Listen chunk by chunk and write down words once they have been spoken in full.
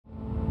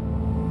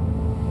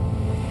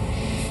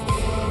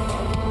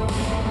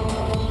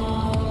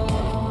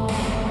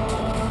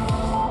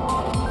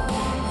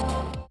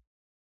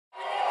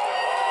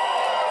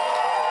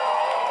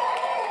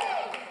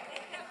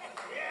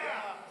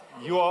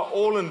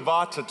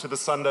invited to the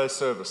Sunday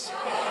service.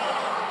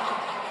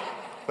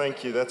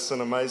 Thank you. That's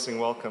an amazing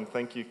welcome.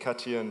 Thank you,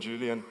 Katia and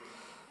Julian.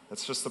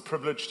 It's just a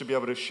privilege to be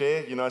able to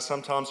share. You know,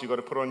 sometimes you've got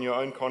to put on your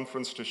own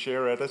conference to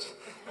share at it.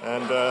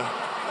 And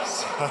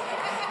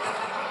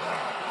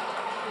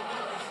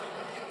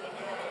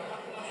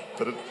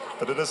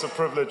but it is a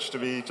privilege to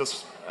be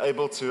just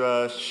able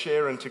to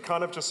share and to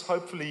kind of just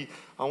hopefully,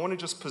 I want to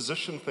just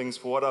position things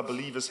for what I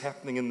believe is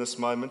happening in this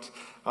moment.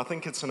 I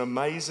think it's an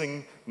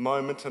amazing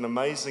moment, an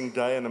amazing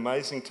day, an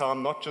amazing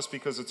time, not just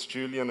because it's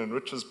Julian and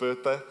Rich's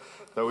birthday,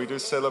 though we do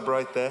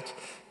celebrate that,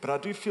 but I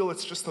do feel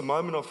it's just a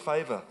moment of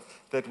favor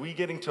that we're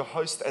getting to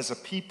host as a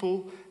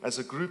people, as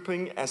a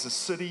grouping, as a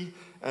city.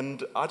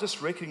 And I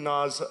just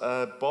recognize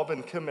Bob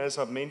and Kim, as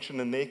I've mentioned,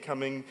 and they're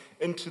coming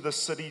into the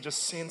city,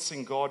 just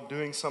sensing God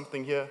doing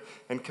something here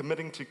and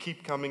committing to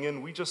keep coming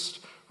in. We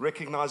just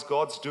recognize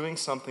God's doing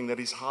something that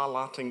He's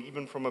highlighting,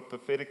 even from a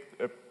prophetic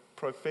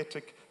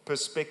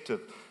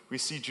perspective. We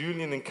see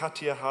Julian and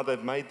Katia, how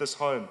they've made this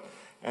home.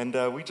 And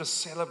we just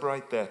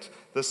celebrate that,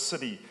 this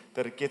city,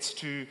 that it gets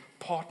to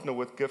partner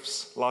with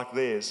gifts like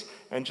theirs.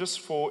 And just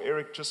for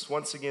Eric, just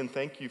once again,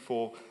 thank you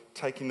for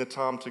taking the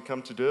time to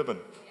come to Durban.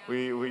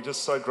 We're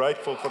just so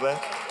grateful for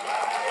that.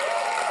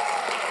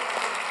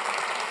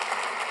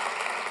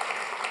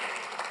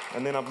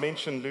 And then I've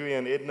mentioned Louis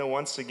and Edna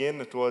once again.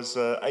 It was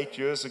 8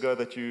 years ago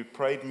that you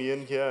prayed me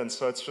in here, and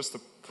so it's just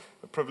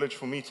a privilege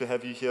for me to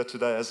have you here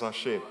today as I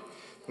share.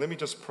 Let me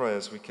just pray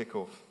as we kick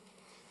off.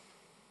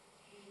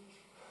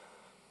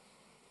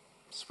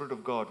 Spirit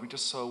of God, we're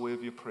just so aware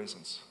of your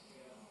presence.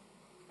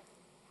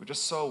 We're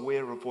just so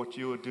aware of what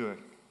you are doing,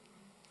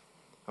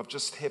 of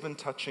just heaven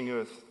touching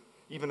earth,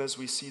 even as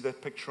we see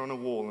that picture on a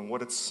wall and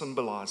what it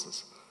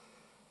symbolizes.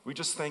 We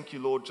just thank you,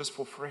 Lord, just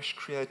for fresh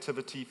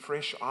creativity,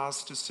 fresh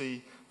eyes to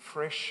see,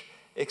 fresh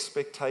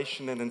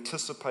expectation and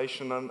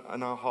anticipation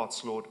in our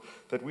hearts, Lord,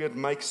 that we would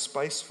make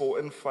space for,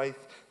 in faith,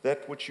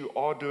 that which you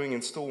are doing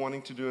and still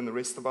wanting to do in the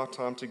rest of our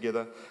time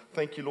together.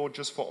 Thank you, Lord,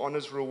 just for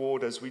honor's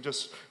reward as we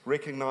just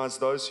recognize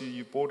those who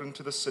you've brought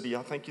into the city.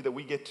 I thank you that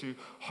we get to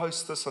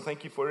host this. I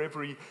thank you for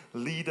every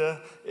leader,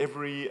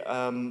 every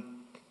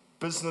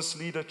business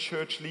leader,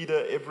 church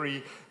leader,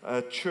 every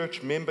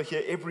church member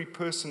here, every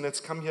person that's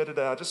come here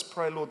today. I just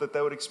pray, Lord, that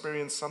they would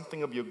experience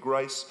something of your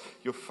grace,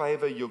 your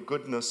favor, your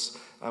goodness,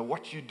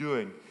 what you're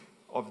doing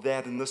of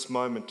that in this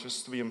moment,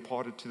 just to be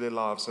imparted to their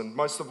lives. And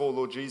most of all,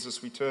 Lord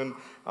Jesus, we turn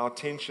our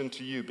attention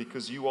to you,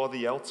 because you are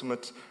the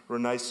ultimate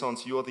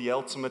renaissance. You are the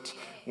ultimate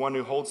one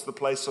who holds the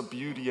place of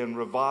beauty and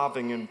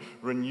reviving and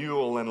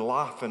renewal and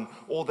life and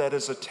all that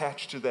is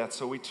attached to that.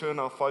 So we turn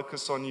our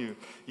focus on you,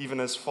 even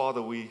as,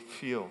 Father, we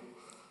feel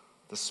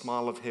the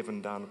smile of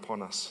heaven down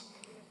upon us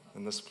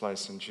in this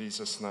place, in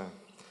Jesus' name.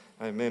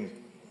 Amen.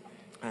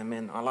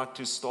 Amen. I like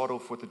to start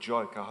off with a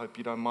joke. I hope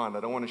you don't mind. I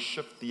don't want to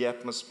shift the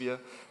atmosphere,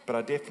 but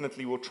I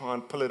definitely will try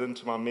and pull it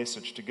into my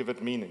message to give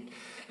it meaning.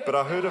 But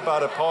I heard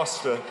about a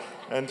pastor,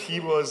 and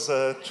he was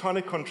trying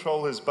to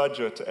control his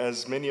budget,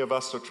 as many of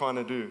us are trying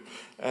to do.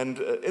 And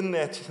in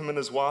that, him and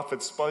his wife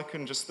had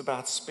spoken just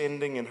about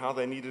spending and how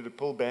they needed to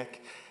pull back.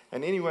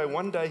 And anyway,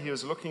 one day he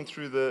was looking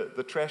through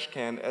the trash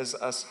can, as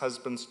us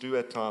husbands do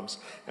at times,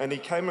 and he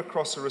came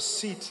across a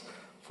receipt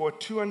for a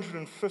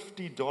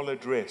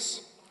 $250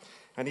 dress.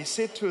 And he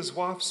said to his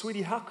wife,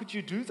 "Sweetie, how could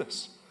you do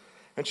this?"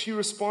 And she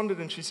responded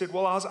and she said,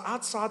 "Well, I was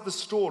outside the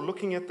store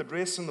looking at the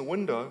dress in the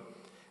window,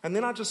 and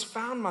then I just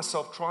found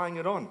myself trying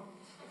it on."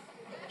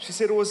 She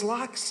said, "It was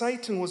like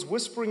Satan was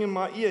whispering in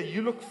my ear,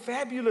 'You look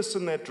fabulous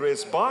in that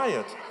dress, buy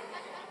it.'"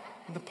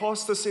 And the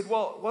pastor said,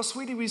 well,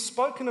 sweetie, we've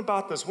spoken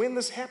about this. When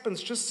this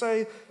happens, just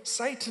say,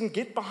 'Satan,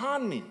 get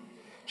behind me.'"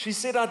 She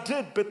said, "I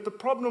did, but the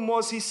problem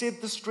was," he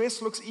said, "this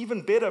dress looks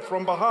even better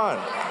from behind."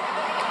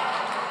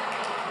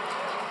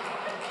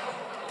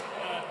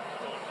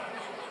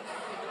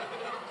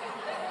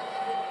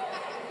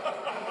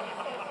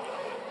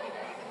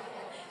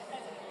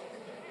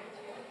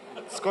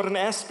 It's got an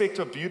aspect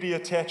of beauty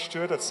attached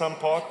to it at some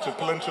part to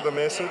pull into the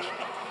message.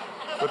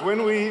 But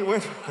when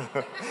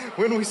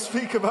we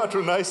speak about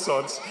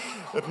Renaissance,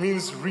 it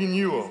means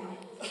renewal.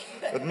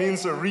 It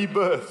means a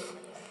rebirth.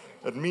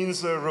 It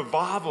means a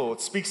revival.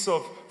 It speaks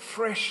of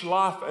fresh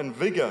life and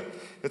vigor.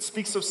 It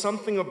speaks of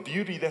something of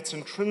beauty that's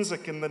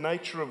intrinsic in the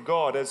nature of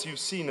God, as you've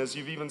seen, as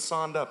you've even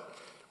signed up.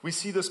 We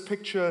see this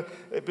picture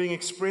being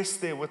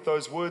expressed there with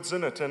those words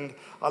in it. And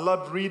I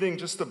loved reading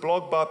just a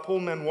blog by Paul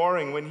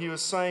Manwaring when he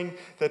was saying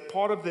that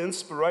part of the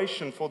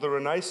inspiration for the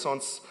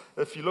Renaissance,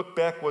 if you look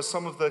back, was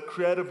some of the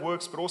creative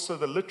works, but also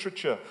the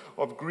literature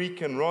of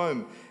Greek and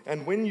Rome.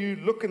 And when you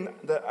look in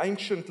the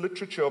ancient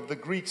literature of the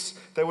Greeks,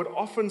 they would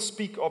often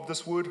speak of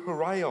this word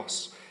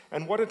horaios.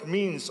 And what it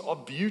means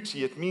of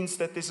beauty, it means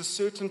that there's a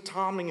certain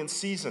timing and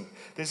season.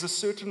 There's a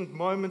certain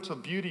moment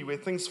of beauty where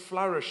things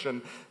flourish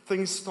and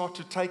things start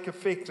to take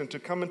effect and to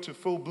come into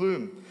full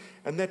bloom.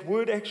 And that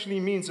word actually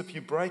means, if you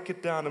break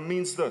it down, it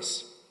means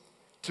this: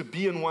 to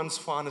be in one's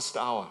finest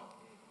hour.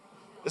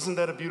 Isn't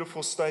that a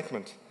beautiful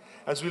statement?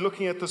 As we're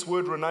looking at this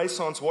word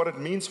Renaissance, what it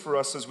means for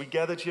us as we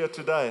gathered here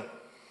today,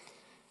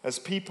 as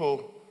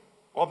people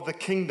of the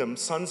kingdom,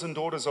 sons and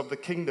daughters of the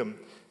kingdom,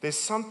 there's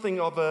something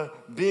of a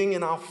being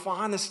in our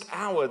finest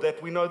hour,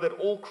 that we know that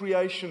all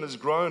creation is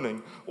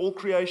groaning, all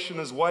creation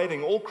is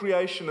waiting, all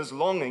creation is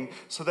longing,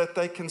 so that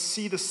they can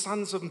see the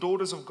sons and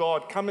daughters of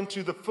God come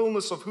into the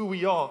fullness of who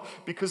we are,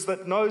 because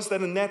that knows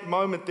that in that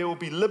moment there will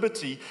be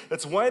liberty.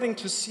 It's waiting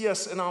to see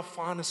us in our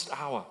finest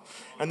hour.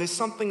 And there's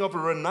something of a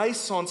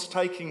renaissance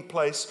taking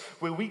place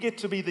where we get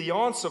to be the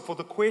answer for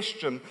the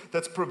question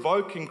that's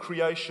provoking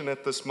creation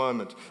at this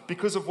moment,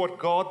 because of what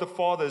God the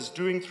Father is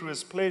doing through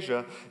His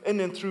pleasure in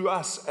and through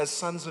us as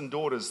sons and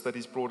daughters that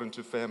He's brought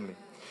into family.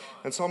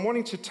 And so I'm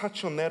wanting to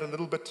touch on that a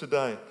little bit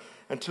today,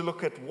 and to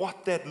look at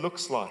what that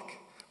looks like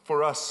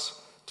for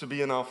us to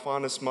be in our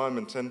finest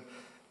moment and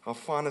our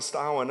finest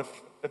hour. And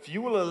if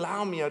you will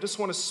allow me, I just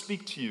want to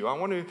speak to you. I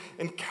want to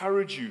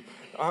encourage you.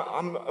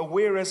 I'm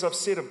aware, as I've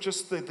said, of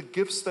just the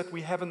gifts that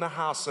we have in the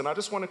house, and I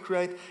just want to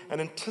create an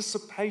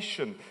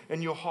anticipation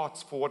in your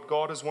hearts for what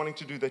God is wanting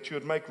to do, that you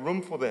would make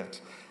room for that.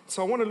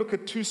 So I want to look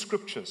at two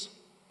scriptures.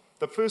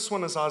 The first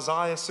one is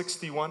Isaiah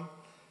 61,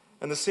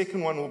 and the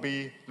second one will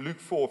be Luke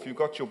 4. If you've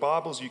got your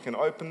Bibles, you can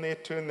open there,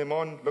 turn them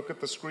on, look at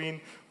the screen,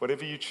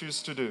 whatever you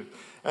choose to do.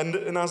 And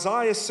in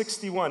Isaiah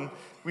 61,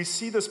 we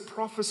see this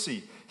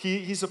prophecy.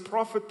 He's a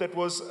prophet that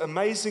was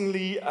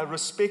amazingly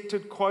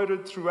respected,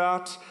 quoted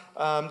throughout,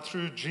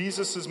 through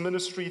Jesus'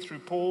 ministry, through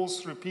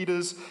Paul's, through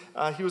Peter's.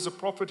 He was a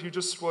prophet who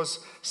just was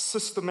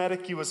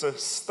systematic. He was a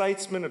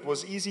statesman. It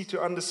was easy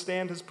to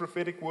understand his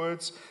prophetic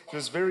words. He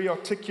was very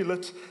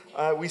articulate.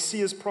 We see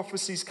his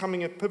prophecies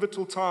coming at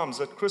pivotal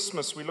times. At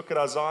Christmas, we look at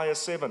Isaiah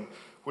 7,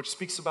 which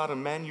speaks about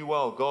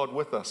Emmanuel, God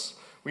with us.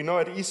 We know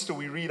at Easter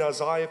we read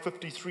Isaiah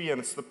 53,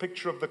 and it's the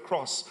picture of the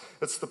cross.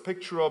 It's the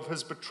picture of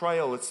his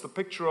betrayal. It's the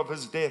picture of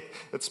his death.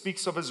 It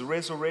speaks of his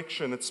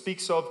resurrection. It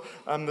speaks of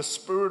the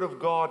Spirit of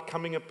God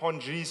coming upon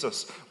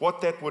Jesus,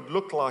 what that would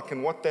look like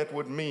and what that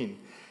would mean.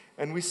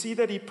 And we see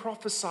that he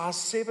prophesies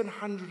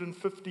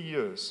 750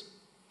 years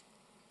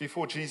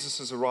before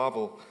Jesus'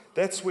 arrival.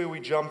 That's where we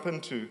jump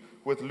into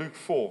with Luke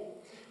 4.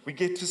 We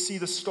get to see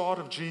the start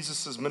of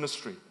Jesus'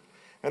 ministry.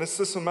 And it's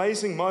this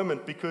amazing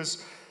moment,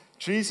 because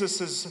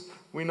Jesus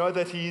we know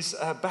that he's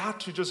about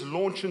to just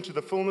launch into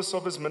the fullness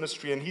of his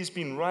ministry, and he's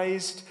been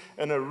raised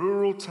in a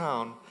rural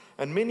town.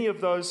 And many of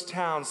those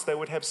towns, they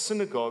would have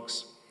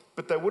synagogues,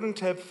 but they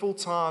wouldn't have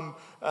full-time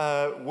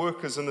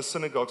workers in the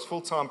synagogues,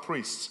 full-time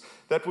priests.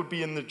 That would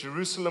be in the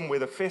Jerusalem where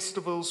the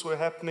festivals were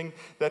happening.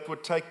 That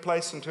would take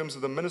place in terms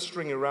of the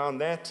ministering around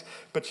that.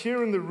 But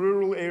here in the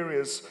rural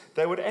areas,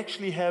 they would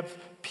actually have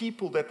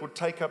people that would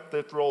take up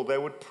that role. They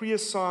would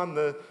pre-assign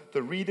the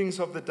readings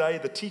of the day,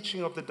 the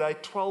teaching of the day,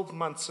 12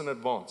 months in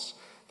advance.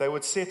 They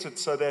would set it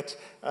so that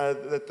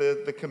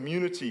the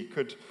community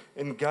could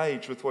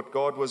engage with what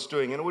God was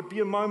doing. And it would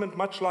be a moment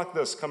much like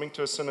this, coming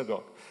to a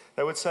synagogue.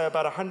 They would say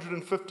about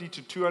 150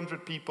 to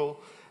 200 people.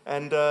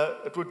 And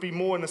it would be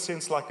more in a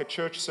sense like a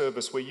church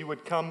service, where you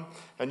would come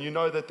and you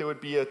know that there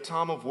would be a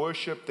time of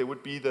worship, there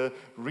would be the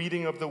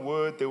reading of the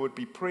word, there would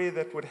be prayer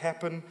that would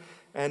happen.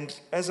 And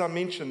as I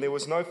mentioned, there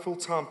was no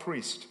full-time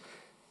priest.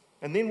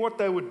 And then what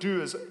they would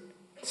do is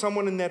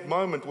someone in that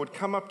moment would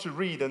come up to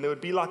read, and there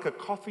would be like a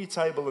coffee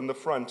table in the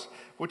front,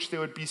 which there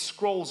would be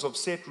scrolls of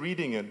set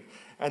reading in.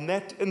 And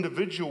that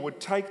individual would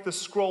take the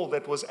scroll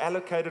that was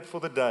allocated for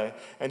the day,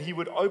 and he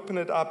would open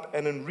it up,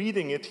 and in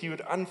reading it, he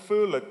would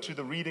unfurl it to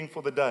the reading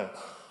for the day.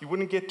 You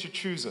wouldn't get to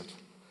choose it.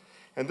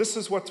 And this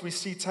is what we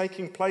see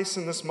taking place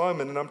in this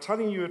moment, and I'm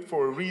telling you it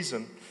for a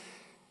reason,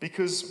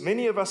 because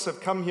many of us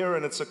have come here,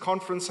 and it's a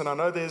conference, and I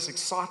know there's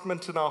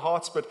excitement in our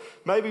hearts, but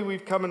maybe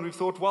we've come and we've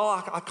thought, well,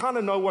 I kind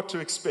of know what to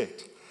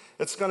expect.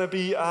 It's going to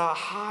be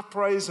high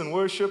praise and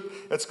worship.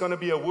 It's going to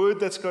be a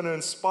word that's going to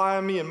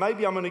inspire me, and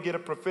maybe I'm going to get a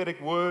prophetic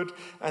word,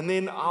 and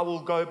then I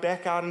will go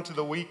back out into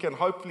the week, and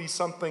hopefully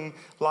something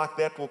like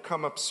that will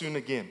come up soon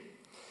again.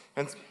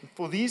 And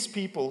for these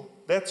people,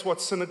 that's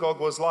what synagogue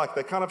was like.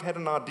 They kind of had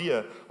an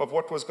idea of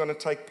what was going to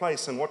take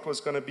place and what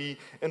was going to be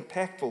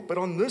impactful. But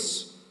on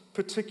this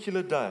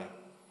particular day,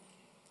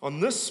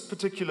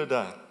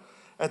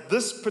 at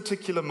this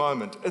particular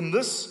moment, in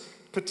this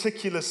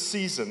particular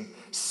season,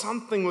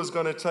 something was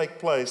going to take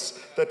place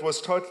that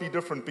was totally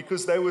different,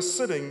 because they were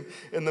sitting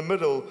in the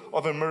middle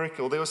of a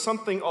miracle. There was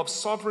something of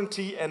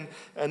sovereignty and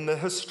the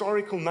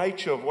historical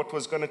nature of what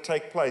was going to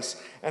take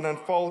place and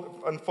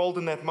unfold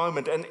in that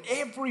moment. And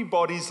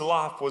everybody's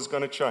life was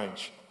going to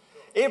change.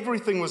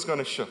 Everything was going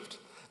to shift.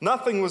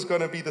 Nothing was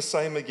going to be the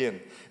same again.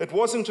 It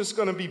wasn't just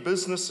going to be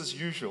business as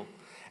usual.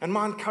 And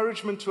my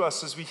encouragement to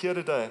us as we hear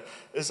today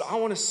is, I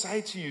want to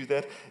say to you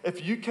that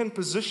if you can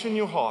position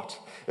your heart,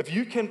 if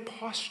you can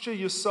posture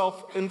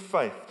yourself in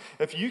faith,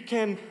 if you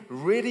can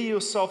ready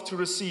yourself to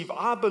receive,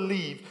 I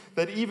believe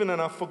that even,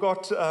 and I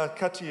forgot,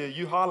 Katia,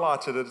 you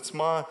highlighted it, it's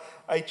my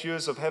 8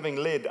 years of having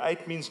led.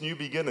 8 means new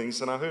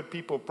beginnings, and I heard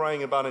people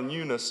praying about a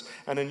newness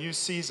and a new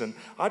season.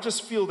 I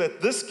just feel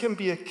that this can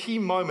be a key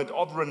moment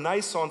of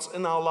renaissance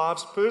in our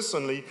lives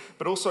personally,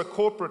 but also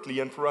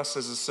corporately and for us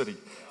as a city.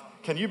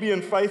 Can you be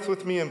in faith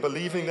with me in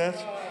believing that?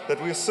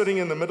 That we're sitting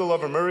in the middle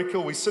of a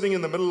miracle. We're sitting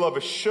in the middle of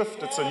a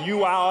shift. It's a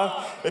new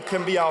hour. It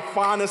can be our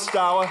finest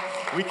hour.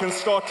 We can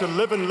start to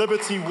live in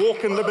liberty,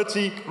 walk in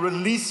liberty,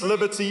 release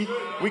liberty.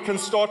 We can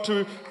start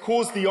to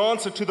cause the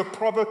answer to the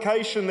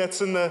provocation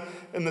that's in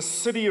the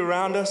city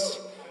around us.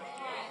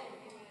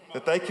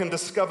 That they can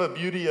discover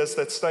beauty, as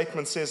that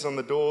statement says on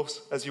the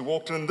doors as you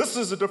walked in. This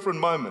is a different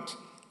moment.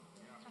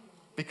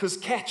 Because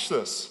catch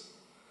this.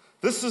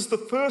 This is the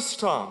first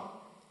time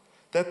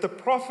that the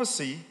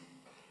prophecy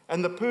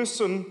and the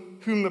person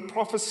whom the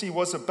prophecy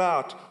was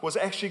about was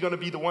actually going to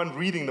be the one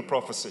reading the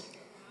prophecy.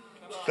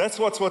 That's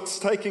what's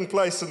taking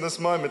place in this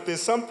moment.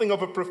 There's something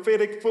of a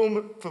prophetic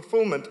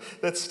fulfillment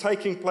that's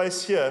taking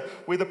place here,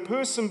 where the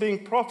person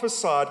being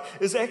prophesied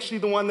is actually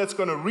the one that's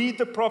going to read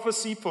the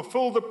prophecy,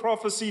 fulfill the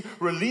prophecy,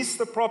 release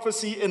the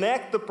prophecy,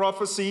 enact the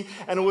prophecy,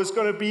 and it was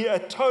going to be a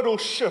total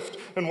shift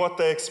in what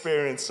they're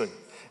experiencing.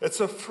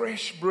 It's a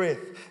fresh breath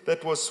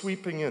that was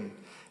sweeping in.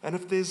 And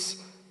if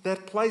there's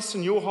that place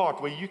in your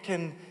heart where you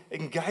can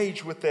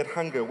engage with that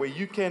hunger, where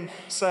you can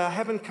say, I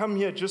haven't come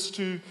here just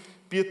to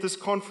be at this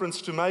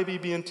conference to maybe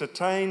be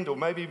entertained or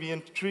maybe be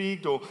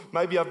intrigued or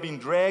maybe I've been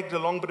dragged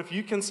along, but if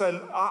you can say,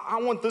 I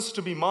want this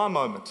to be my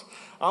moment.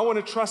 I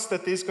want to trust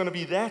that there's going to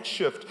be that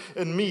shift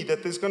in me,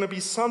 that there's going to be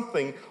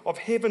something of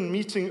heaven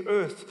meeting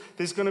earth.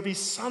 There's going to be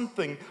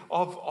something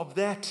of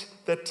that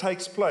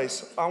takes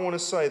place. I want to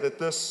say that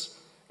this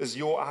is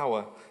your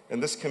hour,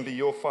 and this can be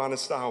your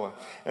finest hour.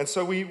 And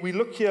so we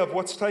look here of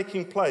what's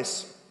taking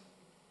place,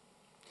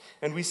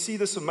 and we see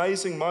this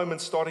amazing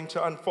moment starting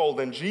to unfold,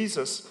 and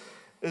Jesus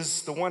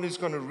is the one who's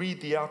going to read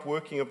the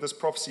outworking of this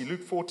prophecy.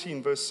 Luke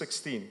 14, verse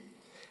 16.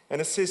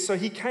 And it says, so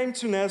he came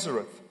to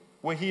Nazareth,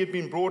 where he had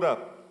been brought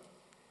up,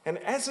 and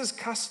as his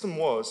custom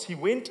was, he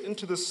went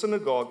into the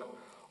synagogue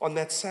on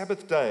that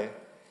Sabbath day,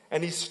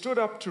 and he stood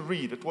up to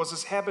read. It was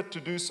his habit to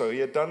do so. He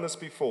had done this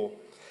before.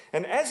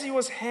 And as he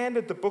was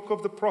handed the book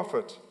of the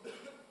prophet,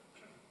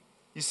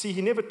 you see,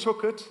 he never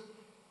took it,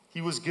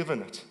 he was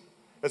given it.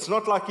 It's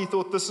not like he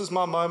thought, this is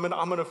my moment,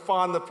 I'm going to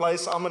find the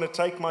place, I'm going to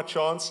take my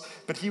chance,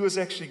 but he was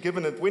actually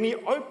given it. When he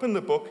opened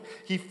the book,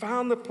 he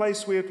found the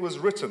place where it was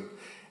written.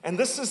 And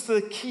this is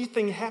the key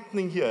thing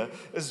happening here,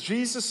 as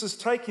Jesus is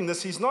taking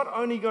this, he's not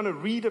only going to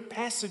read a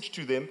passage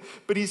to them,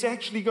 but he's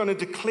actually going to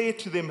declare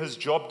to them his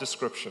job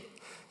description.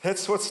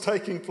 That's what's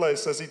taking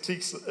place as he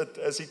takes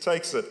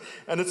it.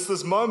 And it's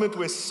this moment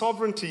where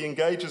sovereignty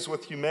engages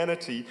with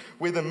humanity,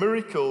 where the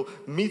miracle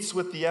meets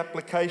with the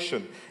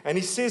application. And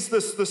he says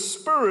this, the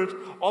Spirit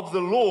of the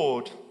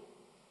Lord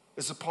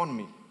is upon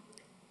me.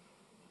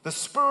 The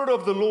Spirit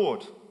of the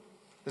Lord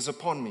is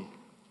upon me.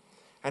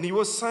 And he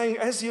was saying,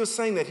 as he was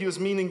saying that, he was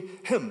meaning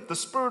him. The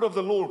Spirit of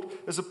the Lord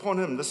is upon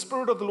him. The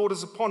Spirit of the Lord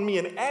is upon me.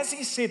 And as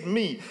he said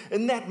me,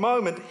 in that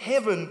moment,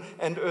 heaven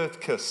and earth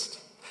kissed.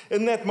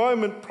 In that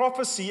moment,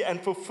 prophecy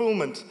and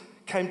fulfillment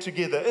came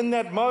together. In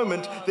that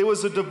moment, there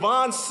was a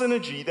divine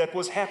synergy that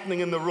was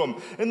happening in the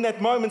room. In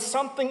that moment,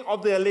 something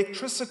of the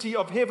electricity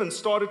of heaven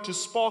started to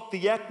spark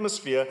the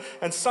atmosphere,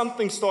 and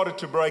something started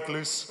to break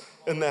loose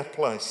in that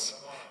place.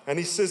 And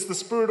he says, the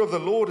Spirit of the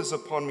Lord is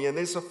upon me, and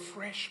there's a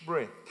fresh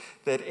breath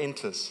that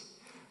enters.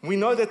 We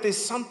know that there's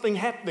something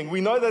happening. We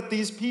know that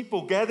these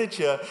people gathered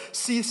here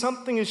see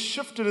something has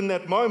shifted in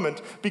that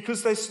moment,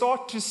 because they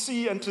start to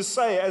see and to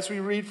say, as we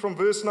read from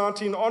verse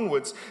 19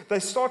 onwards, they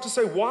start to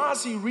say, why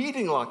is he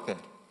reading like that?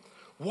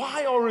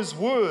 Why are his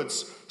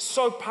words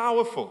so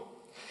powerful?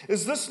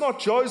 Is this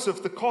not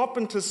Joseph, the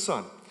carpenter's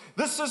son?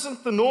 This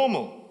isn't the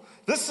normal.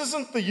 This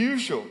isn't the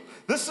usual.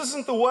 This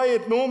isn't the way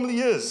it normally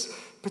is.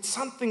 But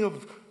something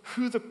of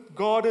who the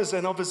God is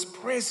and of his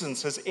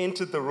presence has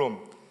entered the room.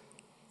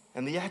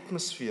 And the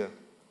atmosphere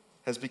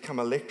has become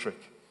electric,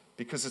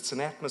 because it's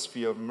an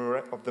atmosphere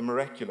of the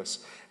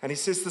miraculous. And he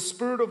says, the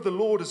Spirit of the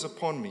Lord is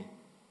upon me,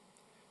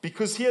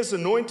 because he has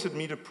anointed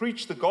me to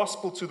preach the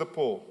gospel to the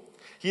poor.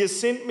 He has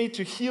sent me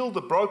to heal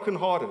the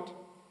brokenhearted,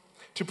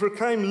 to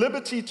proclaim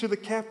liberty to the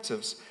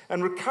captives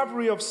and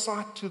recovery of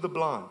sight to the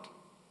blind,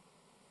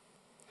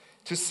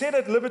 to set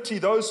at liberty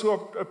those who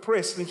are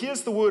oppressed. And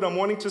here's the word I'm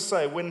wanting to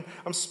say when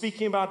I'm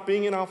speaking about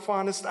being in our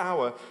finest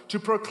hour: to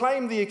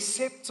proclaim the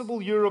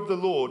acceptable year of the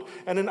Lord.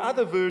 And in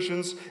other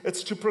versions,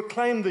 it's to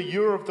proclaim the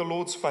year of the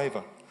Lord's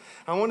favor.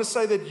 I want to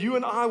say that you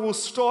and I will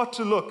start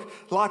to look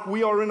like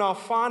we are in our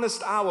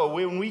finest hour,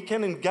 when we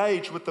can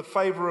engage with the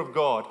favor of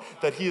God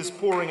that he is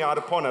pouring out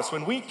upon us,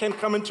 when we can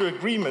come into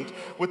agreement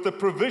with the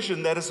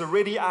provision that is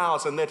already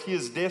ours and that he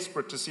is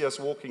desperate to see us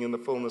walking in the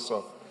fullness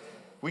of.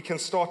 We can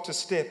start to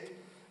step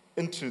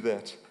into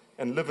that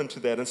and live into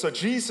that. And so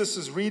Jesus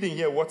is reading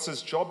here what's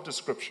his job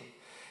description.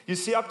 You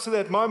see, up to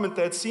that moment,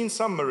 they had seen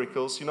some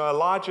miracles. You know,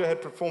 Elijah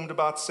had performed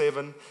about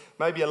 7,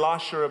 maybe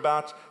Elisha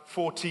about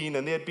 14,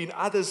 and there had been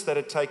others that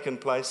had taken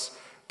place.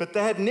 But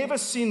they had never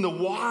seen the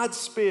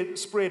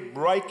widespread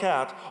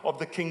breakout of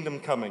the kingdom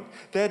coming.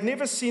 They had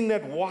never seen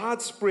that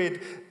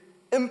widespread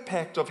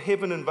impact of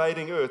heaven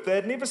invading earth. They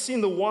had never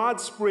seen the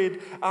widespread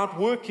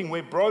outworking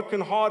where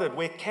brokenhearted,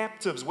 where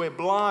captives, where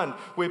blind,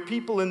 where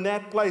people in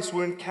that place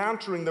were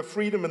encountering the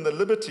freedom and the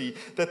liberty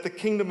that the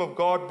kingdom of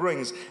God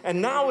brings.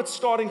 And now it's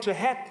starting to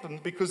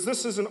happen because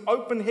this is an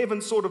open heaven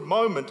sort of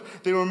moment.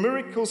 There are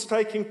miracles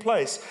taking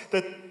place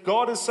that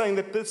God is saying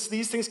that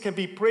these things can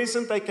be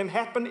present. They can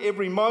happen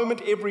every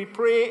moment, every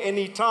prayer,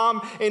 any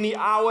time, any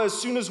hour. As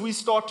soon as we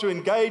start to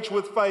engage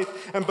with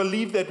faith and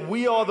believe that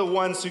we are the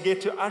ones who get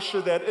to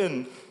usher that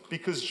in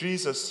because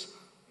Jesus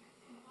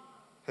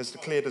has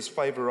declared his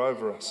favor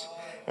over us.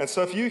 And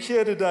so if you're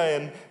here today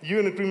and you're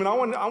in agreement,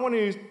 I want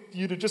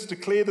you to just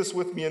declare this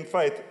with me in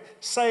faith.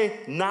 Say,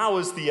 now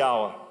is the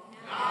hour.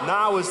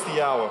 Now is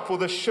the hour for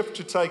the shift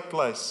to take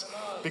place.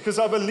 Because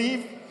I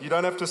believe, you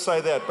don't have to say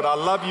that, but I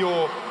love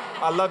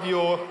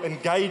your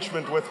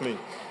engagement with me.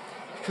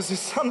 Because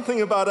there's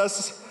something about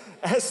us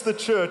as the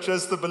church,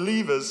 as the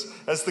believers,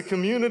 as the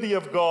community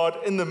of God,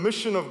 in the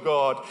mission of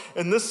God,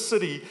 in this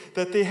city,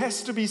 that there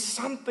has to be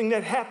something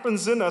that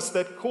happens in us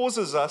that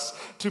causes us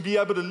to be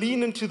able to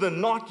lean into the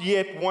not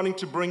yet, wanting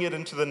to bring it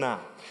into the now.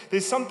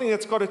 There's something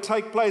that's got to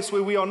take place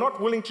where we are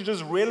not willing to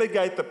just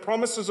relegate the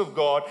promises of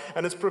God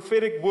and His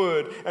prophetic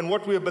word and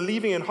what we are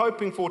believing and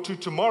hoping for to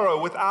tomorrow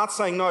without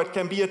saying, no, it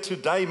can be a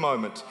today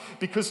moment.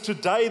 Because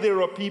today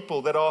there are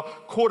people that are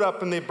caught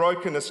up in their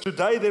brokenness.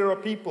 Today there are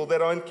people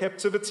that are in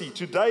captivity.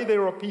 Today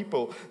there are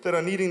people that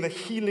are needing the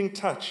healing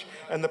touch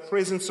and the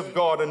presence of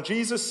God. And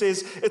Jesus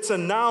says it's a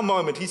now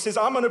moment. He says,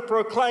 I'm going to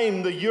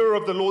proclaim the year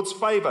of the Lord's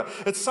favor.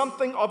 It's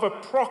something of a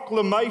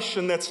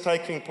proclamation that's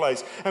taking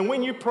place. And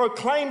when you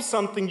proclaim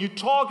something, you're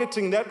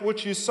targeting that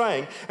which you're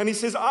saying. And he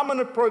says, I'm going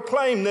to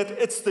proclaim that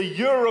it's the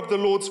year of the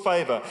Lord's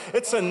favor.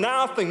 It's a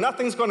now thing.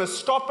 Nothing's going to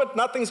stop it.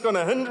 Nothing's going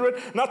to hinder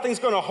it. Nothing's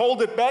going to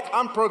hold it back.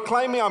 I'm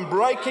proclaiming, I'm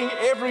breaking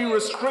every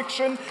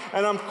restriction,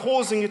 and I'm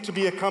causing it to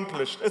be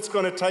accomplished. It's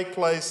going to take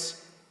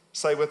place,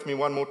 say with me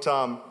one more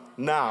time,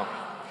 now.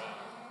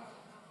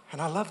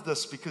 And I love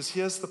this because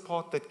here's the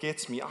part that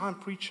gets me. I'm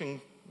preaching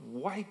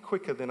way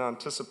quicker than I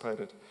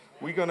anticipated.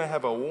 We're going to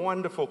have a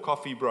wonderful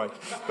coffee break,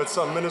 but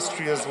some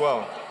ministry as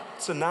well.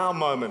 It's a now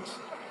moment.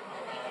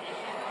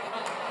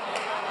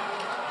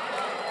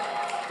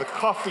 The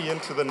coffee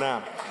into the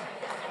now.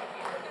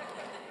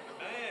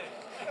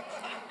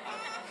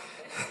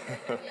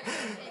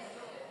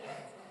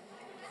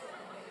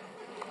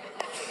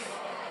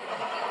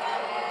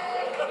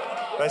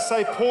 They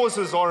say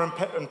pauses are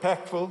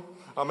impactful.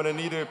 I'm going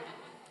to need to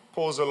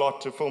pause a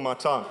lot to fill my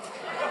time.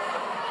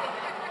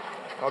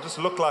 I'll just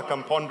look like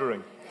I'm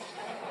pondering.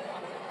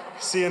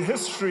 See, in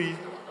history,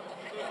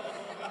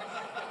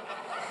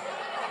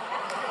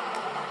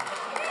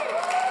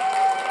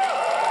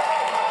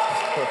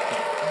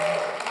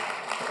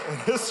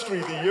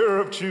 the year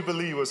of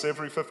Jubilee was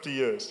every 50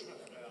 years.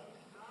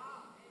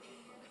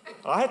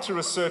 I had to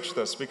research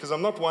this because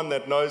I'm not one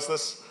that knows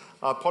this.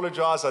 I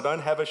apologize, I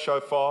don't have a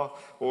shofar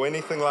or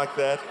anything like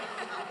that.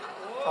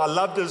 I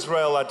loved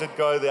Israel, I did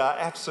go there, I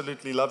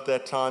absolutely loved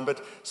that time.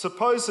 But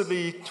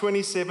supposedly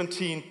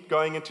 2017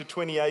 going into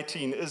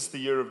 2018 is the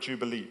year of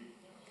Jubilee,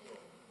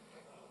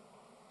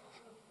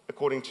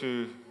 according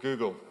to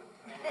Google.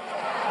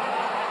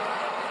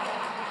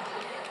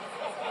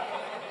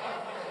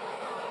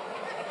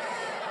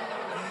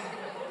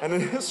 And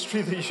in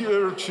history, the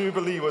year of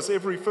Jubilee was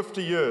every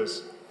 50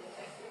 years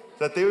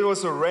that there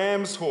was a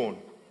ram's horn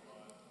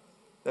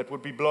that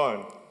would be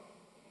blown.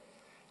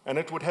 And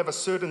it would have a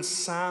certain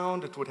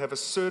sound, it would have a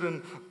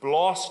certain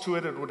blast to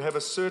it, it would have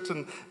a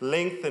certain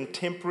length and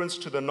temperance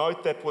to the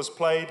note that was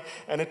played,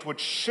 and it would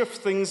shift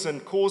things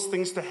and cause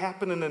things to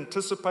happen in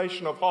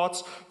anticipation of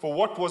hearts for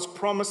what was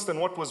promised and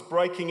what was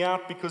breaking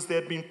out, because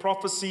there had been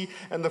prophecy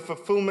and the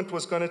fulfillment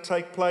was going to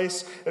take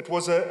place. It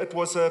was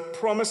a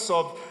promise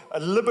of a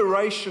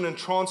liberation and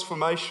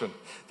transformation.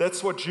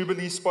 That's what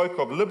Jubilee spoke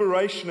of,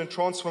 liberation and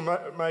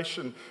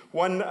transformation.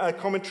 One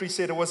commentary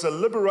said it was a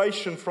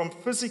liberation from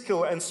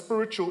physical and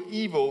spiritual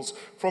evils,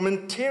 from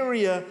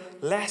interior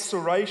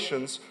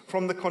lacerations,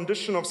 from the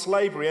condition of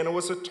slavery, and it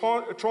was a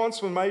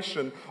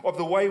transformation of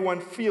the way one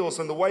feels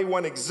and the way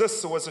one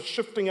exists. It was a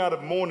shifting out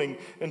of mourning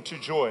into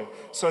joy.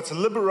 So it's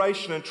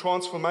liberation and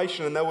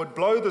transformation, and they would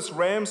blow this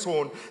ram's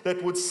horn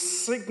that would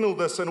signal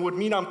this, and it would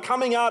mean I'm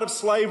coming out of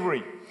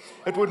slavery.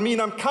 It would mean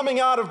I'm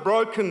coming out of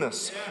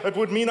brokenness. It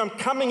would mean I'm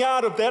coming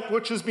out of that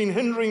which has been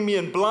hindering me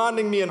and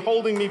blinding me and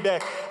holding me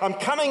back. I'm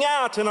coming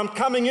out and I'm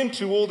coming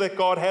into all that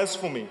God has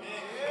for me.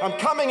 I'm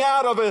coming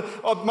out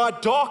of my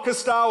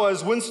darkest hour,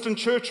 as Winston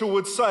Churchill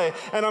would say,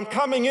 and I'm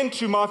coming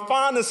into my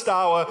finest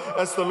hour,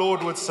 as the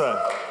Lord would say.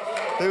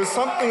 There was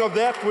something of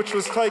that which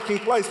was taking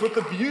place. But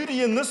the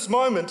beauty in this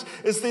moment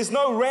is there's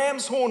no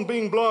ram's horn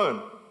being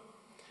blown.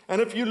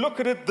 And if you look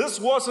at it, this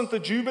wasn't the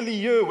Jubilee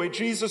year where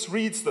Jesus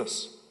reads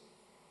this.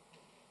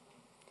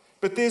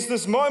 But there's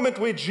this moment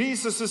where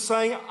Jesus is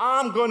saying,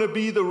 I'm going to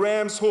be the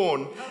ram's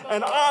horn,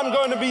 and I'm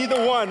going to be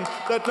the one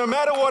that no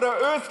matter what an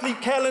earthly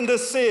calendar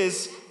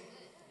says,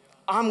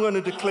 I'm going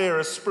to declare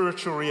a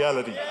spiritual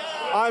reality.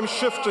 I'm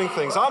shifting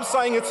things. I'm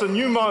saying it's a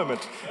new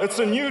moment. It's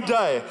a new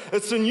day.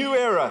 It's a new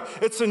era.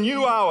 It's a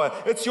new hour.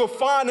 It's your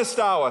finest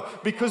hour,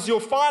 because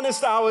your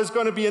finest hour is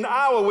going to be an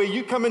hour where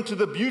you come into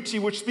the beauty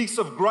which speaks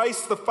of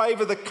grace, the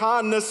favor, the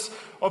kindness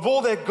of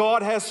all that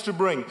God has to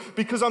bring.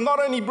 Because I'm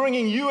not only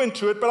bringing you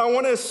into it, but I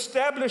want to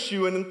establish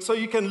you, and so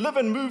you can live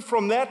and move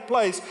from that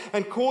place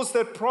and cause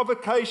that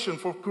provocation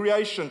for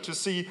creation to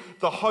see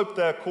the hope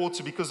they are called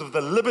to because of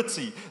the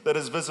liberty that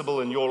is visible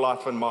in your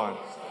life and mine.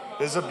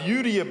 There's a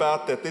beauty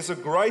about that. There's a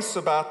grace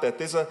about that.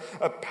 There's a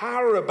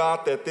power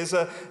about that. There's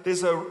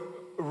a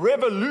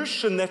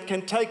revolution that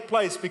can take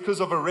place because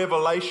of a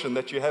revelation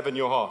that you have in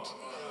your heart.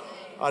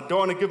 I don't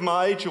want to give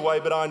my age away,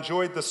 but I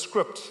enjoyed the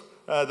script.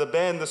 The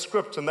band, The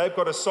Script, and they've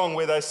got a song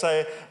where they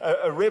say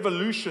a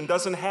revolution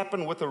doesn't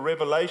happen with a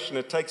revelation.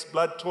 It takes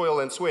blood, toil,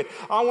 and sweat.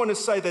 I want to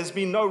say there's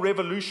been no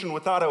revolution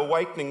without an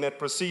awakening that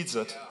precedes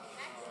it.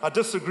 I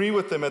disagree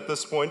with them at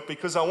this point,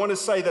 because I want to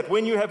say that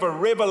when you have a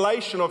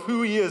revelation of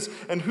who He is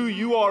and who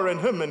you are in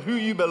Him and who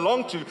you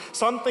belong to,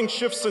 something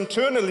shifts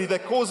internally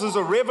that causes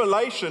a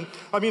revolution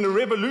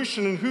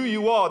in who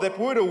you are. That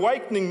word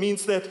awakening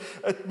means that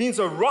it means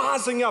a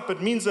rising up.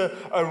 It means a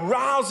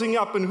rousing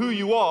up in who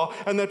you are.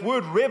 And that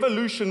word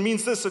revolution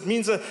means this. It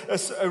means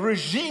a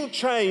regime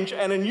change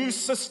and a new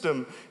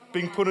system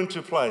being put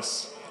into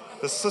place.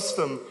 The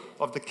system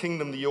of the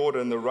kingdom, the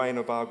order, and the reign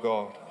of our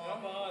God.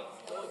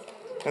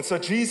 And so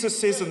Jesus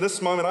says in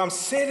this moment, I'm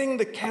setting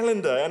the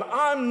calendar, and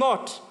I'm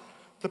not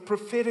the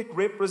prophetic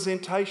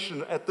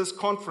representation at this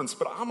conference,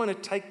 but I'm going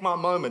to take my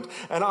moment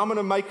and I'm going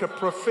to make a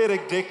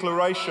prophetic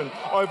declaration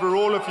over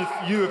all of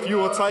you if you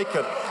will take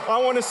it.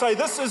 I want to say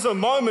this is a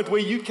moment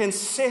where you can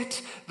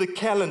set the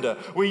calendar,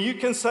 where you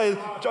can say,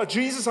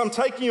 Jesus, I'm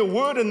taking your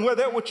word and with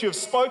that which you have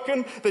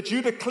spoken, that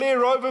you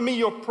declare over me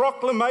your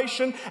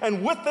proclamation,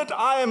 and with it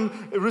I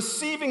am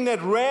receiving that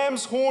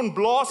ram's horn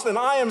blast, and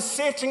I am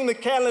setting the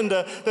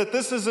calendar that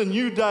this is a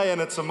new day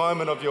and it's a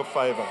moment of your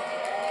favor.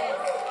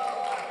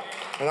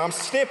 And I'm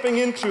stepping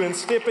into and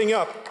stepping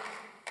up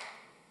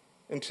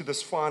into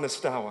this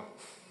finest hour.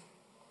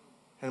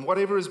 And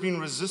whatever has been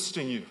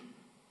resisting you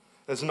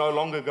is no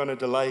longer going to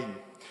delay you.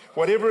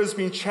 Whatever has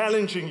been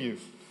challenging you,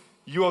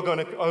 you are going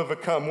to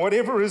overcome.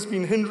 Whatever has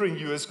been hindering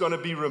you is going to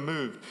be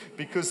removed,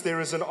 because there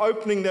is an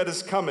opening that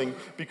is coming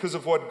because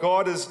of what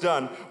God has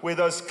done, where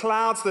those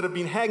clouds that have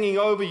been hanging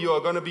over you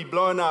are going to be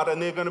blown out, and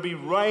they're going to be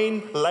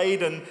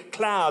rain-laden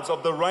clouds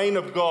of the rain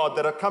of God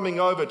that are coming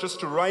over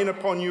just to rain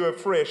upon you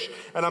afresh.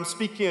 And I'm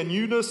speaking a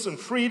newness and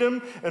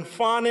freedom and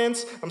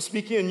finance. I'm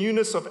speaking a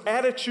newness of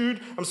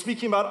attitude. I'm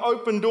speaking about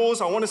open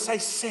doors. I want to say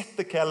set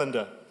the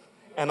calendar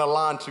and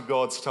align to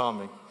God's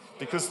timing.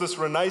 Because this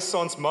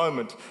Renaissance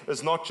moment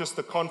is not just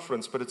the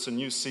conference, but it's a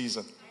new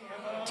season.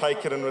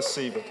 Take it and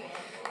receive it.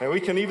 And we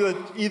can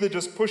either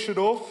just push it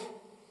off,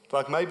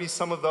 like maybe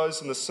some of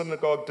those in the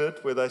synagogue did,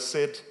 where they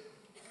said,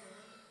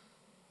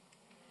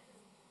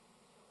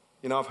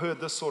 I've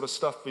heard this sort of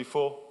stuff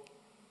before.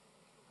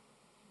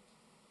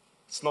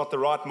 It's not the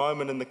right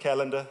moment in the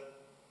calendar.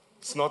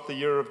 It's not the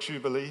year of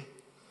Jubilee.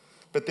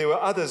 But there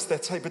were others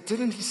that say, but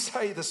didn't He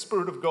say the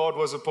Spirit of God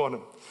was upon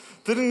Him?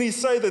 Didn't He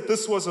say that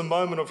this was a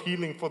moment of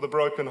healing for the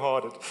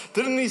brokenhearted?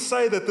 Didn't He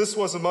say that this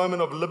was a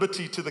moment of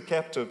liberty to the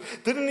captive?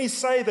 Didn't He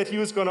say that He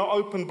was going to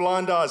open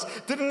blind eyes?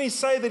 Didn't He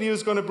say that He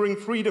was going to bring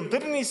freedom?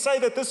 Didn't He say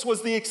that this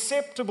was the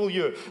acceptable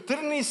year?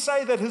 Didn't He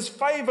say that His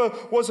favor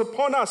was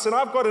upon us? And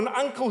I've got an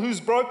uncle who's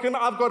broken.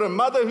 I've got a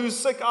mother who's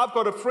sick. I've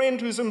got a friend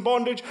who's in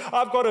bondage.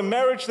 I've got a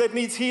marriage that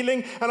needs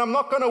healing. And I'm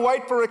not going to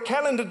wait for a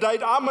calendar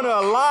date. I'm going to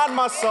align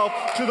myself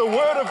to the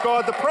Word of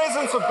God, the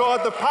presence of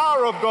God, the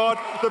power of God,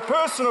 the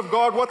person of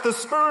God, what the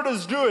Spirit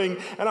is doing,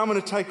 and I'm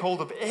going to take hold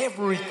of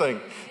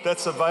everything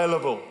that's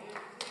available,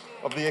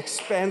 of the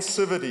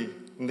expansivity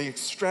and the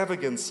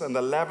extravagance and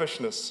the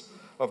lavishness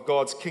of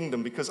God's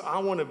kingdom, because I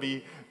want to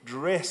be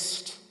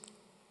dressed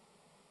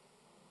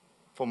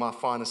for my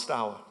finest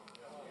hour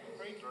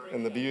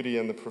and the beauty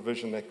and the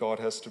provision that God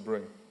has to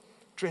bring.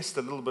 Dressed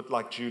a little bit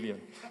like Julian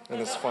in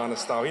his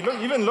finest hour.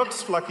 He even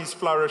looks like he's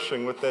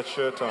flourishing with that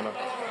shirt on.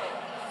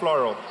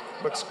 Floral.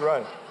 Looks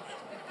great.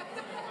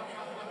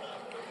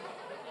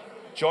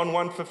 John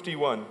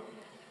 1:51.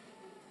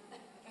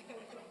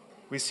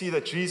 We see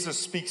that Jesus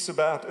speaks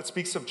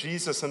of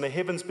Jesus and the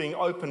heavens being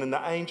open and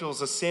the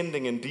angels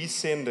ascending and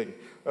descending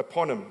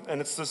upon Him.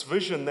 And it's this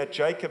vision that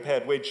Jacob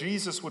had, where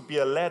Jesus would be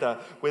a ladder,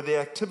 where the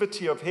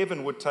activity of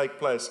heaven would take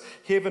place,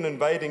 heaven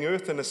invading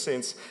earth in a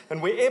sense.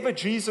 And wherever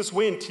Jesus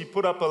went, He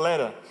put up a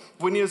ladder.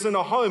 When He was in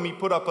a home, He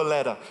put up a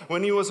ladder.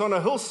 When He was on a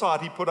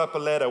hillside, He put up a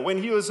ladder.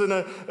 When He was in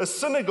a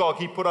synagogue,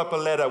 He put up a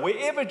ladder.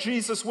 Wherever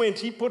Jesus went,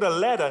 He put a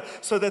ladder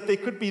so that there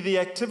could be the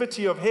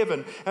activity of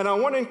heaven. And I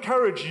want to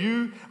encourage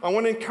you, I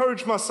want to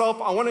encourage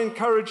myself, I want to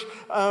encourage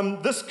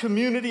this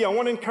community, I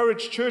want to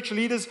encourage church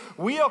leaders.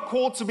 We are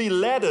called to be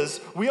ladders.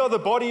 We are the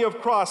body of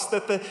Christ,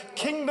 that the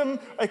kingdom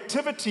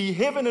activity,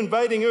 heaven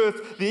invading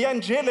earth, the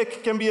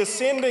angelic can be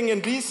ascending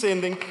and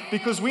descending,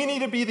 because we need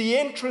to be the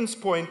entrance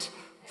point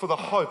for the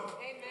hope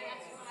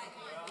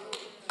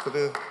for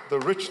the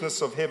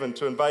richness of heaven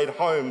to invade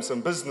homes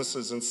and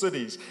businesses and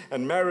cities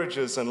and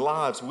marriages and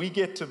lives. We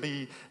get to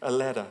be a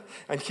ladder.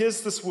 And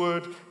here's this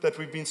word that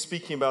we've been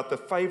speaking about, the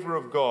favor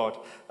of God.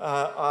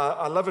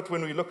 I love it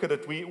when we look at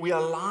it. We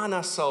align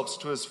ourselves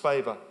to his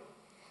favor.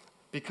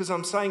 Because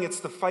I'm saying it's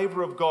the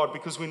favor of God,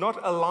 because we're not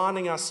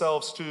aligning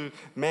ourselves to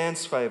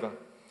man's favor.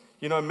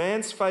 You know,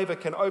 man's favor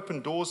can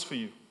open doors for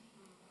you,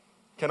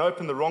 can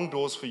open the wrong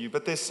doors for you.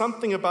 But there's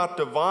something about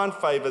divine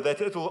favor that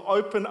it will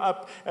open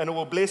up and it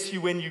will bless you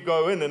when you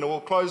go in, and it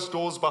will close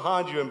doors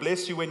behind you and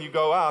bless you when you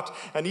go out.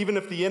 And even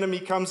if the enemy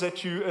comes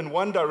at you in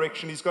one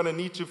direction, he's going to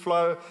need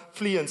to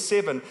flee in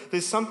 7.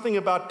 There's something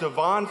about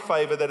divine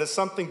favor that is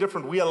something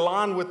different. We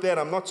align with that.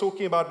 I'm not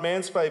talking about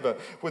man's favor.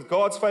 With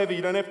God's favor,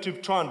 you don't have to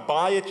try and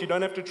buy it. You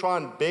don't have to try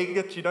and beg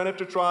it. You don't have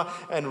to try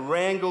and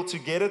wrangle to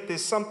get it.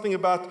 There's something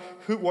about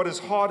what his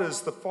heart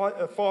is, the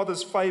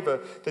Father's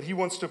favor that he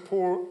wants to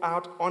pour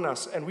out on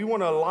us, and we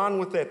want to align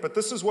with that. But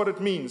this is what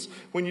it means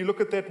when you look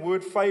at that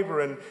word favor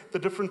and the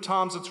different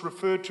times it's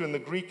referred to in the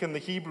Greek and the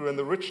Hebrew and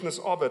the richness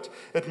of it.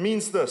 It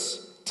means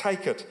this: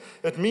 take it.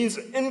 It means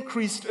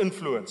increased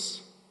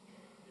influence.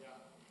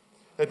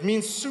 It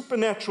means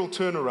supernatural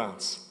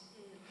turnarounds.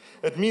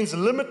 It means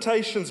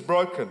limitations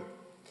broken.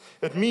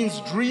 It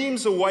means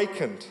dreams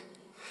awakened.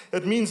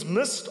 It means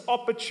missed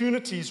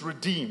opportunities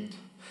redeemed.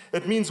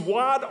 It means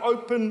wide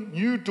open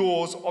new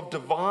doors of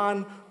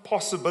divine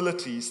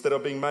possibilities that are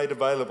being made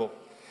available.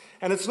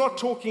 And it's not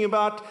talking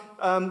about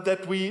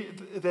that we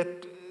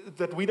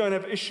don't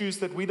have issues,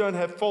 that we don't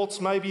have faults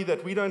maybe,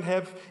 that we don't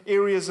have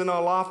areas in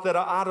our life that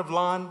are out of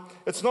line.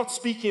 It's not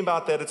speaking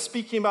about that. It's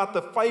speaking about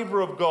the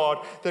favor of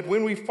God, that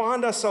when we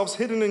find ourselves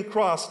hidden in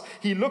Christ,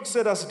 he looks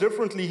at us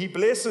differently. He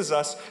blesses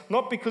us,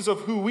 not because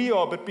of who we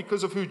are, but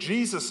because of who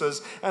Jesus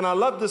is. And I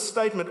love this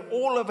statement: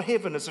 all of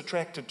heaven is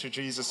attracted to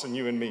Jesus and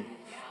you and me.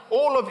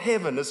 All of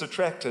heaven is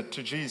attracted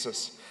to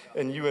Jesus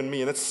and you and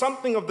me. And it's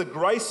something of the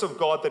grace of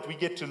God that we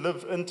get to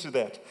live into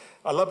that.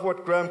 I love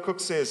what Graham Cook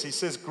says. He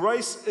says,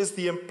 grace is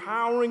the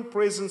empowering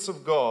presence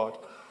of God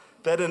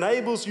that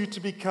enables you to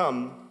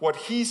become what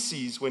he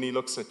sees when he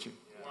looks at you.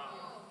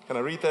 Can I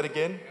read that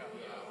again?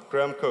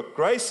 Graham Cook.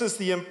 Grace is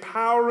the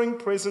empowering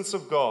presence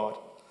of God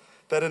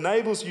that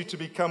enables you to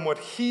become what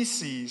he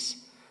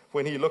sees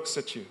when he looks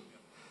at you.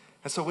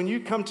 And so when you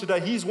come today,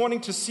 he's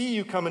wanting to see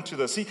you come into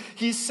this.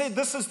 He said,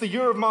 this is the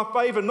year of my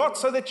favor, not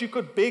so that you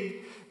could beg,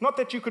 not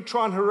that you could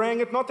try and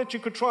harangue it, not that you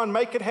could try and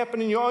make it happen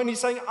in your own.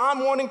 He's saying,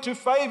 I'm wanting to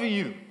favor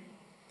you.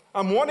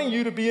 I'm wanting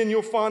you to be in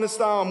your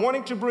finest hour. I'm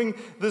wanting to bring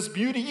this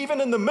beauty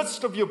even in the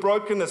midst of your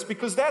brokenness,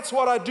 because that's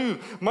what I do.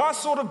 My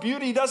sort of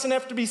beauty doesn't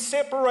have to be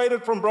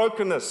separated from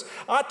brokenness.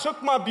 I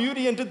took my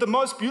beauty and did the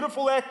most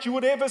beautiful act you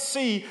would ever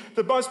see,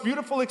 the most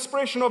beautiful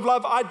expression of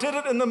love. I did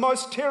it in the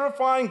most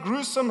terrifying,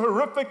 gruesome,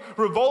 horrific,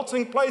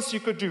 revolting place you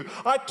could do.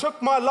 I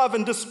took my love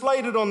and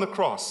displayed it on the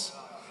cross.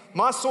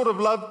 My sort of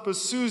love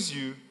pursues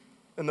you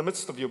in the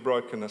midst of your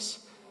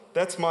brokenness.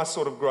 That's my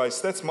sort of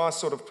grace. That's my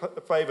sort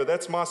of favor.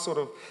 That's my sort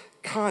of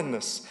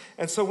kindness.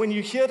 And so when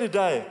you're here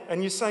today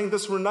and you're saying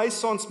this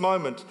Renaissance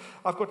moment,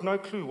 I've got no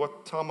clue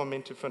what time I'm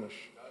meant to finish.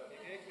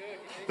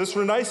 This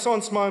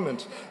Renaissance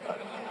moment.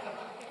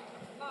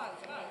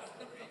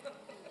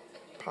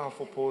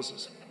 Powerful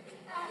pauses.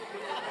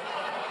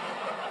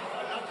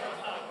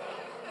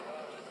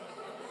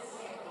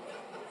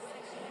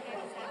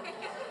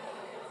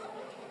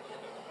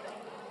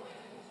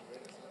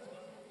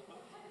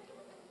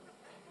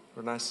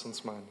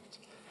 Renaissance moment.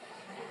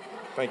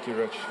 Thank you,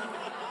 Rich.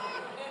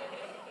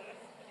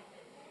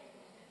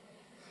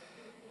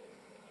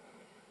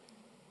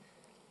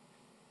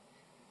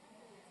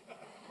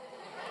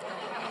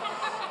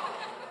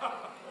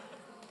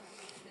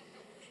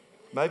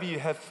 Maybe you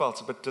have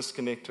felt a bit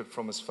disconnected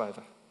from his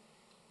favor.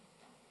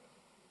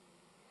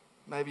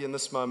 Maybe in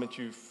this moment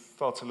you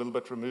felt a little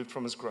bit removed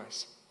from his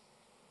grace.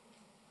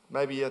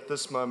 Maybe at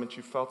this moment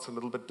you felt a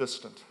little bit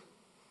distant.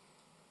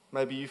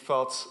 Maybe you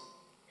felt,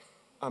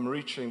 I'm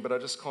reaching, but I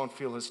just can't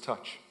feel his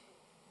touch.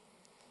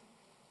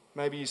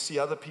 Maybe you see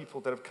other people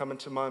that have come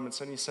into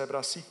moments and you say, but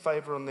I see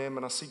favor on them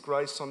and I see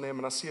grace on them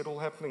and I see it all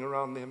happening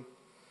around them.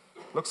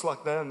 Looks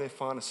like they're in their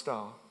finest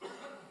hour.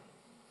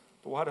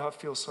 But why do I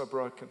feel so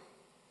broken?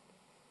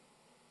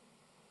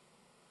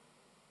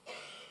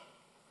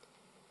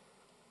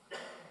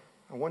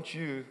 I want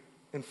you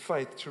in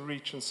faith to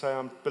reach and say,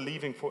 I'm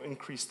believing for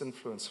increased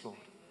influence, Lord.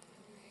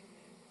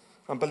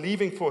 I'm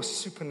believing for a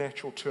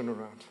supernatural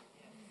turnaround.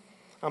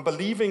 I'm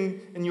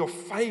believing in your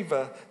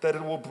favor that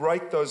it will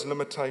break those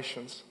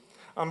limitations.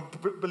 I'm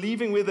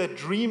believing where that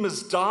dream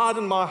has died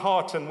in my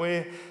heart and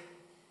where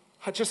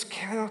I just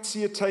cannot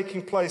see it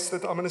taking place,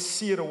 that I'm going to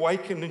see it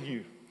awaken in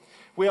you.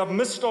 We have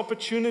missed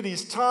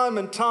opportunities time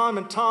and time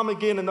and time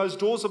again, and those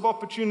doors of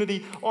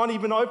opportunity aren't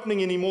even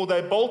opening anymore.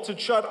 They're bolted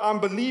shut. I'm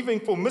believing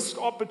for missed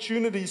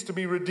opportunities to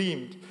be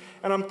redeemed.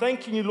 And I'm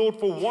thanking you, Lord,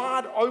 for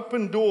wide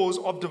open doors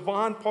of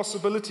divine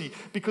possibility,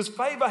 because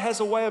favor has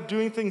a way of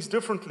doing things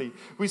differently.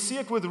 We see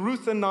it with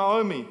Ruth and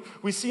Naomi.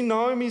 We see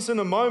Naomi's in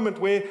a moment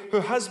where her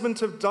husband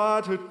have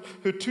died,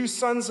 her 2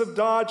 sons have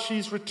died.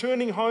 She's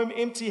returning home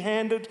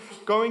empty-handed,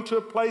 going to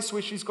a place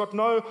where she's got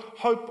no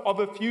hope of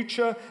a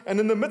future. And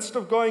in the midst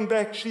of going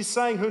back, she's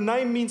saying her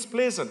name means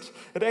pleasant.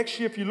 And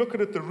actually, if you look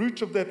at it, the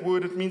root of that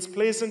word, it means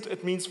pleasant,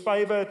 it means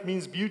favor, it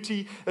means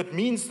beauty, it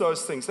means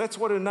those things. That's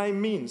what her name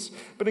means.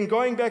 But in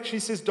going back, she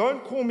says,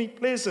 don't call me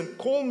pleasant,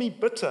 call me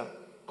bitter.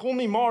 Call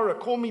me Mara,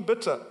 call me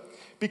bitter.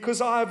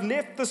 Because I have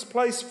left this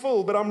place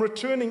full, but I'm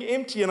returning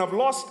empty and I've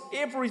lost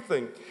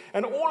everything.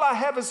 And all I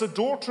have is a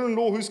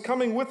daughter-in-law who's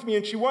coming with me,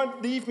 and she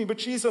won't leave me,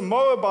 but she's a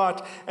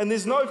Moabite and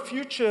there's no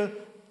future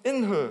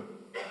in her.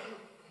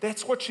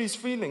 That's what she's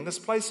feeling, this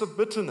place of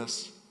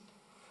bitterness.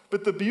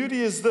 But the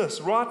beauty is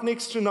this, right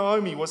next to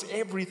Naomi was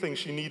everything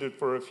she needed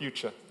for her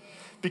future.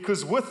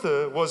 Because with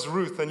her was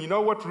Ruth. And you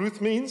know what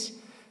Ruth means?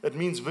 It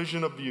means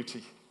vision of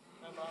beauty.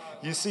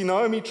 You see,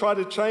 Naomi tried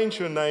to change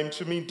her name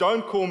to mean,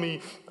 don't call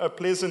me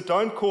pleasant,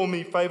 don't call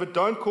me favored,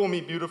 don't call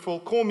me beautiful,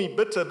 call me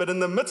bitter. But in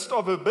the midst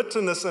of her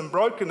bitterness and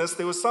brokenness,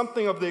 there was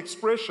something of the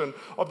expression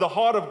of the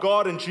heart of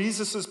God and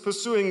Jesus'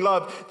 pursuing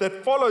love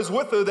that follows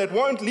with her, that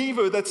won't leave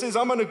her, that says,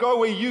 I'm going to go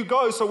where you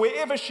go. So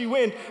wherever she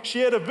went, she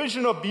had a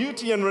vision of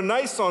beauty and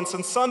renaissance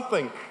and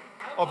something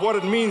of what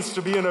it means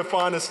to be in her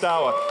finest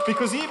hour.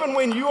 Because even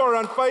when you are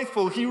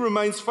unfaithful, he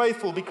remains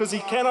faithful, because he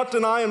cannot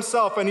deny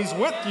himself, and he's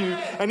with you,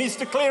 and he's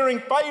declaring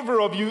favor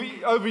of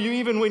you over you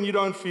even when you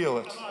don't feel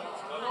it.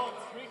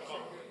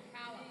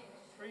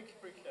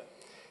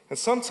 And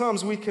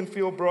sometimes we can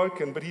feel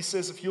broken, but he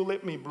says, if you'll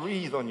let me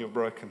breathe on your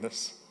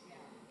brokenness,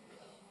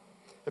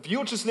 if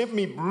you'll just let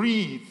me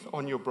breathe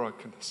on your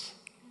brokenness.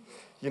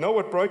 You know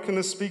what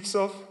brokenness speaks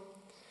of?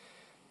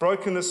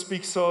 Brokenness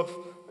speaks of,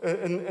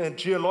 in a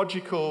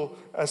geological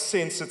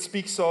sense, it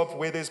speaks of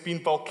where there's been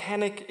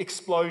volcanic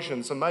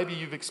explosions, and maybe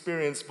you've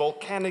experienced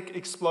volcanic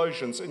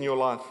explosions in your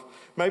life.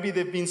 Maybe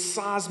there have been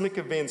seismic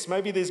events.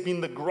 Maybe there's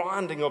been the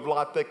grinding of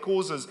life that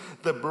causes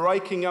the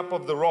breaking up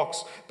of the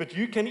rocks. But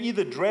you can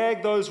either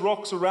drag those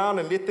rocks around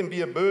and let them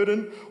be a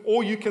burden,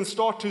 or you can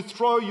start to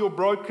throw your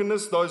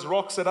brokenness, those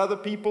rocks, at other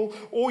people,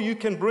 or you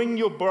can bring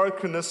your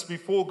brokenness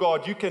before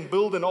God. You can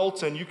build an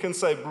altar and you can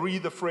say,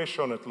 breathe afresh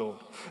on it, Lord.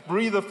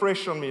 Breathe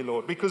afresh on me,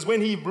 Lord. Because when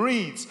he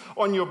breathes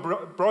on your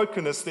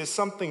brokenness, there's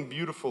something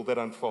beautiful that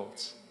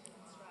unfolds.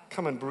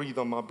 Come and breathe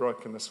on my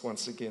brokenness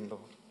once again,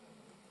 Lord.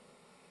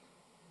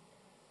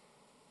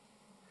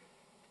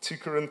 2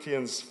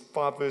 Corinthians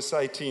 5 verse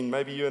 18,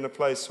 maybe you're in a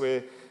place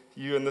where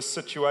you're in this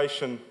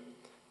situation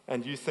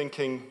and you're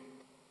thinking,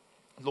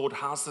 Lord,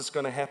 how's this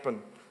going to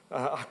happen?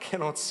 I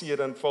cannot see it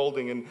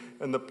unfolding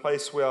in the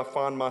place where I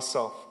find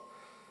myself.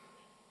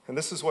 And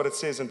this is what it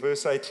says in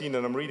verse 18,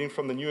 and I'm reading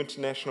from the New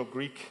International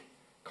Greek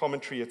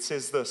Commentary. It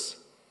says this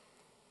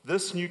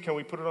new, can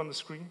we put it on the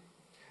screen?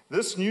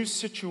 This new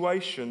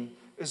situation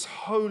is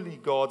wholly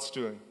God's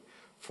doing.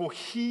 For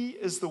he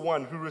is the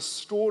one who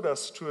restored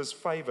us to his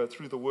favor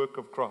through the work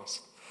of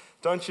Christ.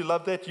 Don't you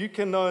love that? You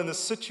can know in the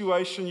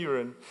situation you're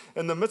in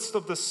the midst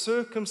of the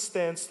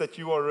circumstance that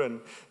you are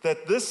in,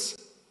 that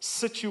this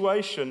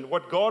situation,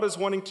 what God is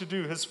wanting to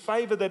do, his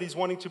favor that he's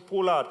wanting to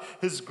pour out,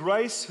 his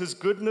grace, his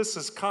goodness,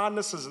 his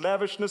kindness, his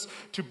lavishness,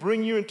 to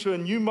bring you into a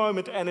new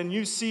moment and a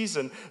new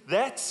season,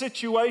 that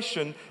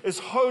situation is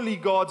wholly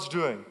God's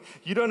doing.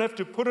 You don't have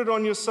to put it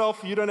on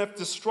yourself. You don't have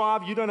to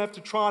strive. You don't have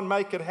to try and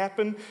make it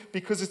happen,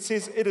 because it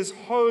says it is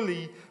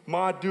wholly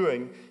my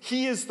doing.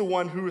 He is the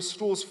one who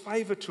restores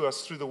favor to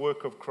us through the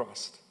work of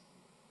Christ.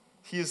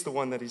 He is the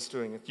one that is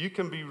doing it. You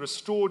can be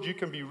restored. You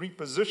can be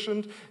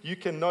repositioned. You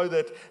can know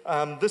that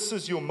this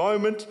is your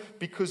moment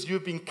because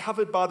you've been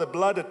covered by the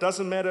blood. It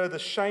doesn't matter the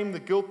shame, the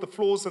guilt, the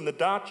flaws, and the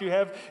doubt you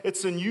have.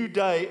 It's a new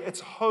day. It's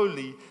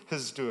wholly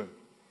his doing.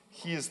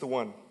 He is the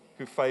one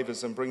who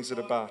favors and brings it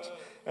about.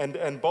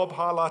 And Bob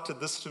highlighted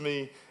this to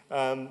me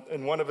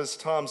in one of his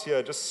times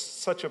here.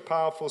 Just such a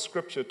powerful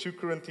scripture, 2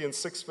 Corinthians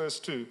 6 verse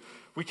 2.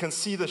 We can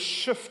see the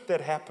shift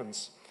that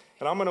happens.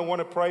 And I'm going to want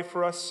to pray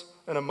for us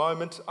in a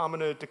moment. I'm going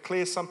to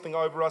declare something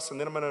over us, and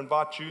then I'm going to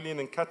invite Julian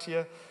and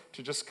Katia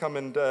to just come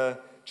and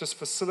just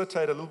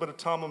facilitate a little bit of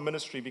time of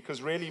ministry,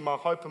 because really my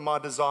hope and my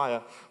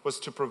desire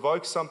was to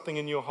provoke something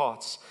in your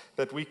hearts,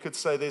 that we could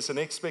say there's an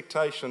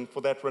expectation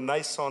for that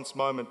renaissance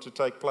moment to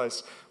take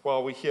place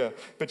while we're here.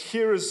 But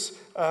here is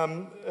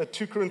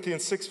 2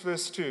 Corinthians 6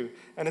 verse 2,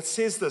 and it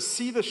says this: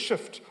 see the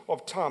shift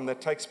of time that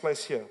takes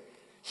place here.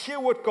 Hear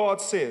what God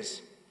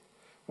says.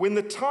 When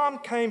the time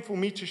came for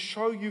me to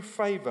show you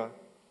favor,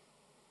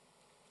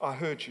 I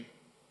heard you.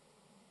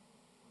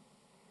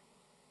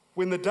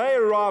 When the day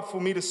arrived for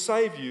me to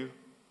save you,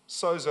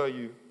 sozo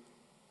you.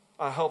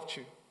 I helped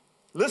you.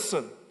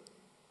 Listen,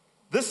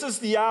 this is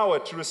the hour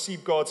to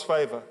receive God's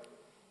favor.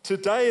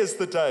 Today is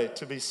the day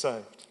to be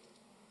saved.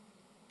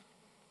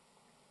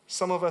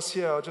 Some of us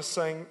here are just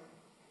saying,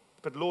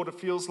 But Lord, it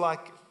feels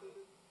like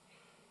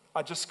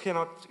I just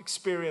cannot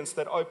experience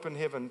that open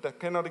heaven, that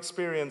cannot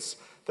experience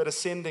that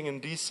ascending and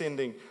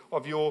descending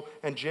of your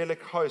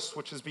angelic host,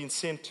 which has been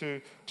sent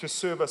to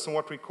serve us and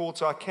what we call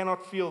to. I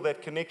cannot feel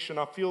that connection.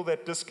 I feel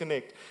that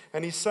disconnect.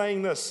 And he's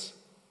saying this,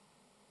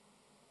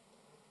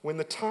 when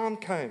the time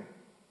came,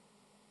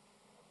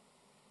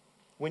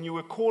 when you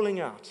were calling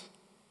out,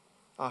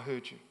 I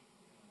heard you.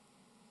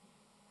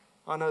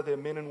 I know there are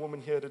men and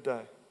women here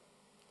today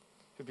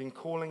who've been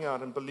calling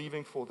out and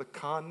believing for the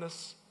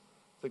kindness,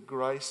 the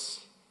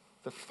grace,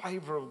 the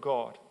favor of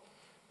God,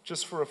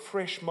 just for a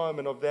fresh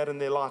moment of that in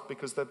their life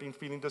because they've been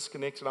feeling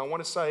disconnected. I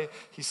want to say,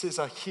 he says,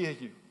 I hear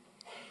you.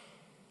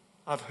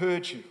 I've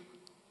heard you.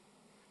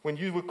 When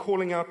you were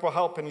calling out for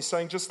help and he's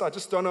saying, I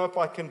just don't know if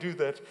I can do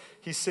that,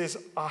 he says,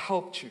 I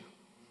helped you.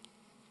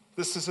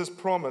 This is his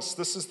promise.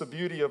 This is the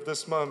beauty of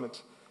this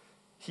moment.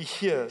 He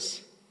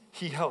hears.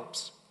 He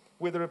helps.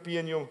 Whether it be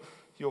in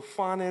your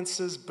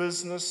finances,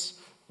 business,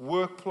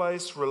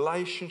 workplace,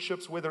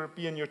 relationships, whether it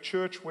be in your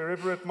church,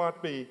 wherever it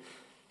might be,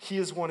 he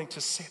is wanting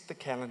to set the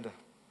calendar.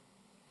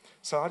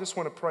 So I just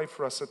want to pray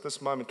for us at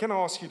this moment. Can I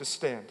ask you to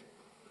stand?